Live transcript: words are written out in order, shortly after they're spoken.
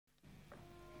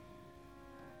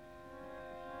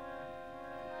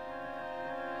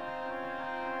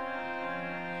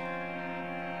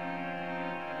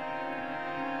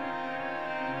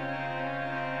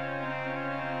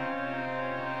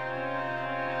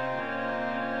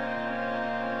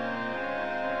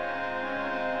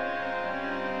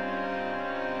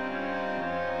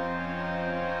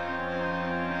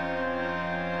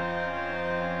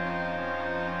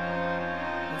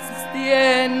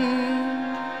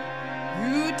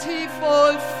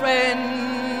faithful friend.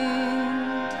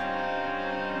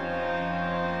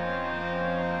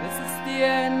 This is the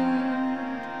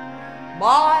end,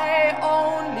 my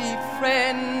only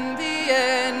friend, the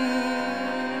end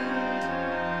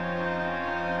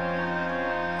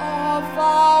of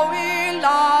our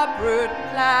elaborate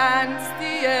plans,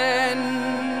 the end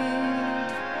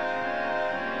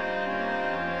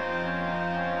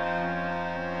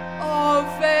of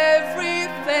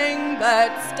everything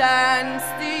that stands,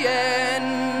 the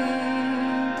end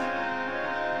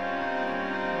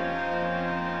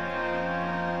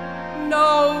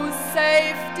no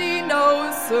safety,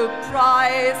 no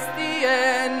surprise, the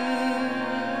end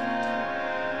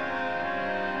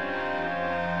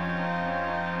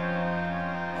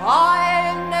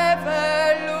I'll never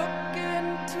look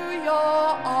into your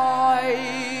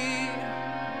eye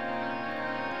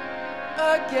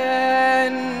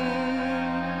again.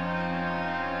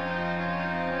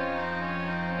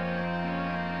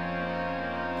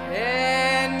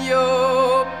 Can you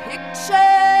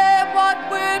picture what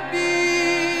will be?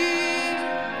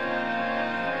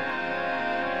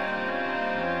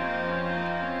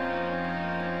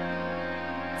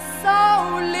 So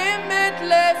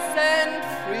limitless and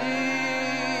free.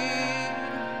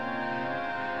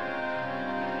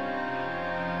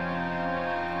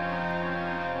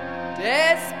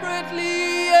 Desperately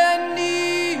in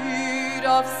need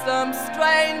of some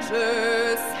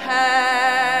stranger's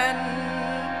hand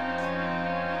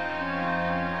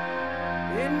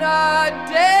in a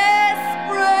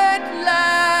desperate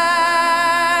land,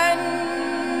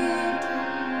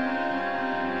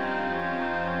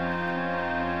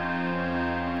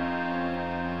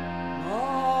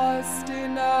 lost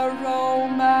in a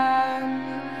romance,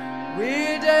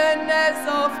 wilderness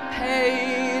of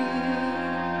pain,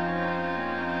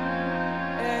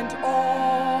 and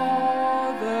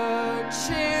all the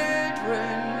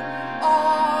children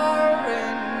are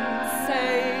insane.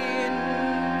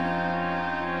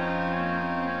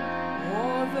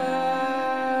 All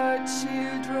the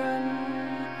children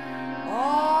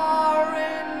are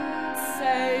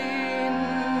insane.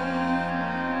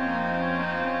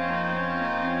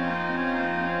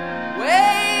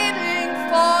 Waiting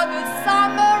for the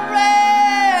summer rain.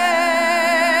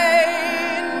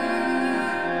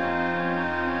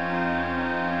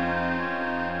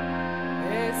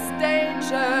 There's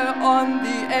danger on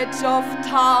the edge of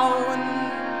town.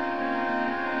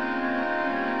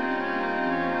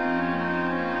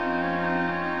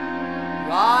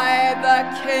 Ride the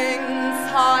King's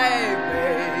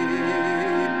Highway,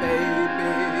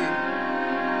 baby.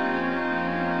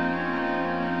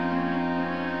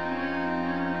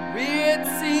 Weird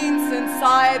scenes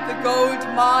inside the gold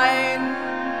mine.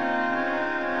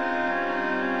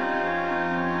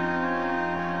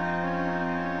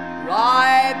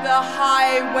 Ride the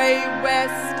highway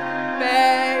west,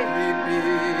 baby.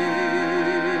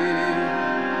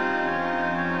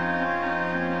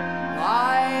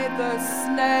 Ride the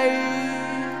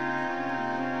snake,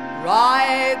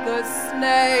 ride the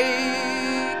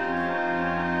snake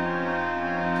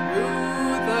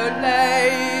through the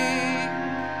lake,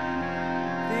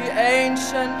 the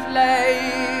ancient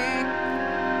lake.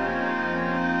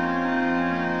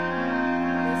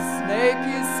 The snake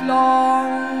is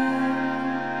long,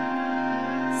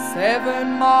 7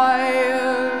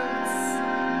 miles.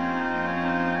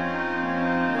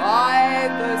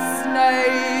 Ride the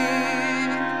snake.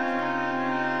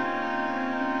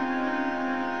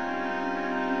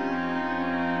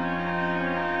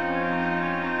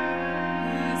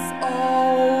 He's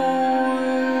old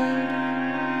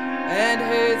and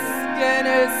his skin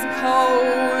is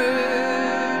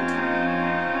cold.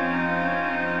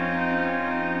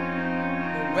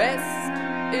 The West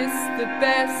is the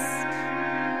best.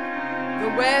 The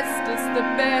West is the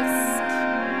best.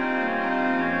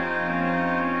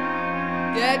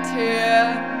 Get here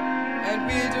and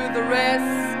we'll do the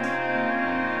rest.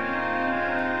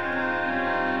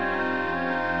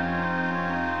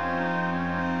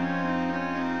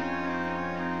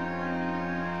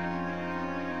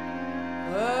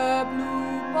 The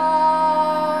blue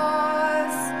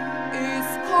bus is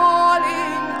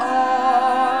calling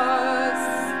us.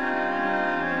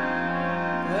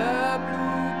 The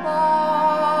blue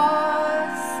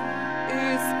bus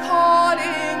is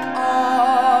calling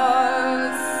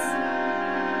us.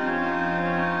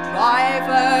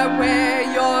 Driver, where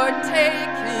you're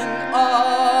taking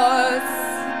us.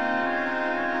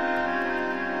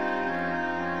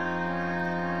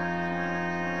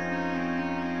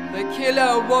 The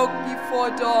killer woke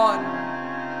before dawn.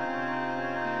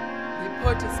 He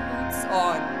put his boots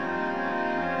on.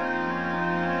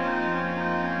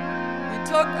 He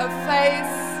took a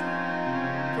face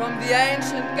from the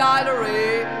ancient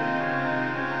gallery,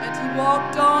 and he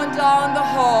walked on down the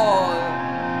hall.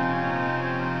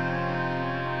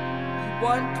 He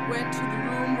went to the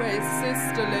room where his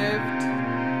sister lived,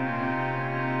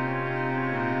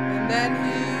 and then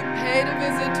he paid a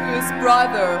visit to his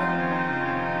brother,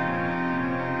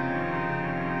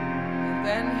 and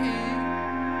then he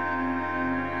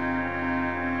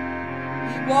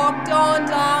walked on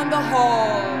down the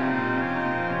hall,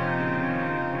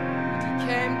 and he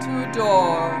came to a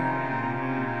door,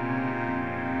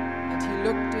 and he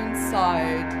looked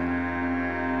inside.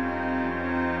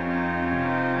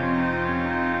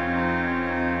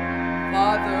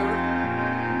 Father,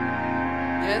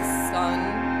 yes, son,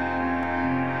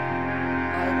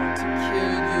 I want to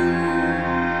kill you.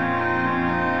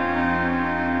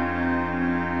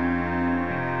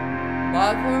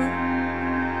 Mother,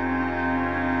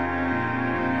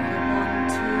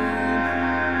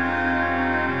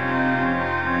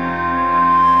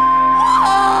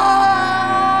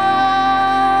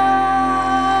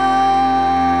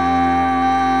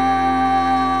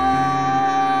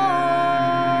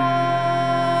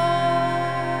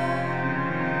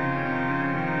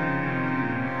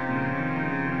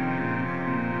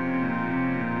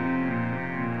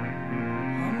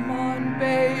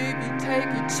 baby, take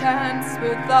a chance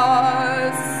with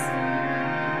us.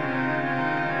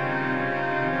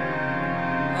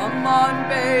 Come on,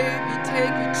 baby,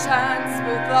 take a chance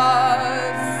with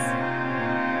us.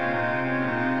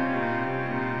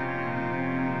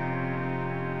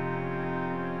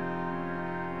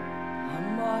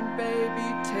 Come on, baby,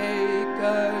 take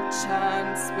a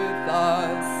chance with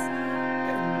us,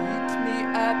 and meet me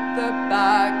at the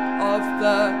back of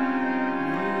the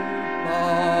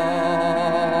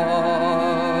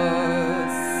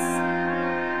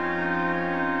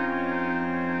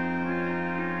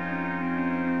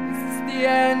This is the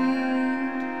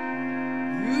end,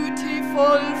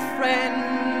 beautiful friend.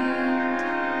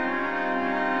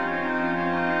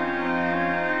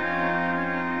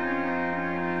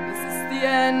 This is the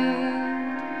end,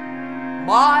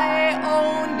 my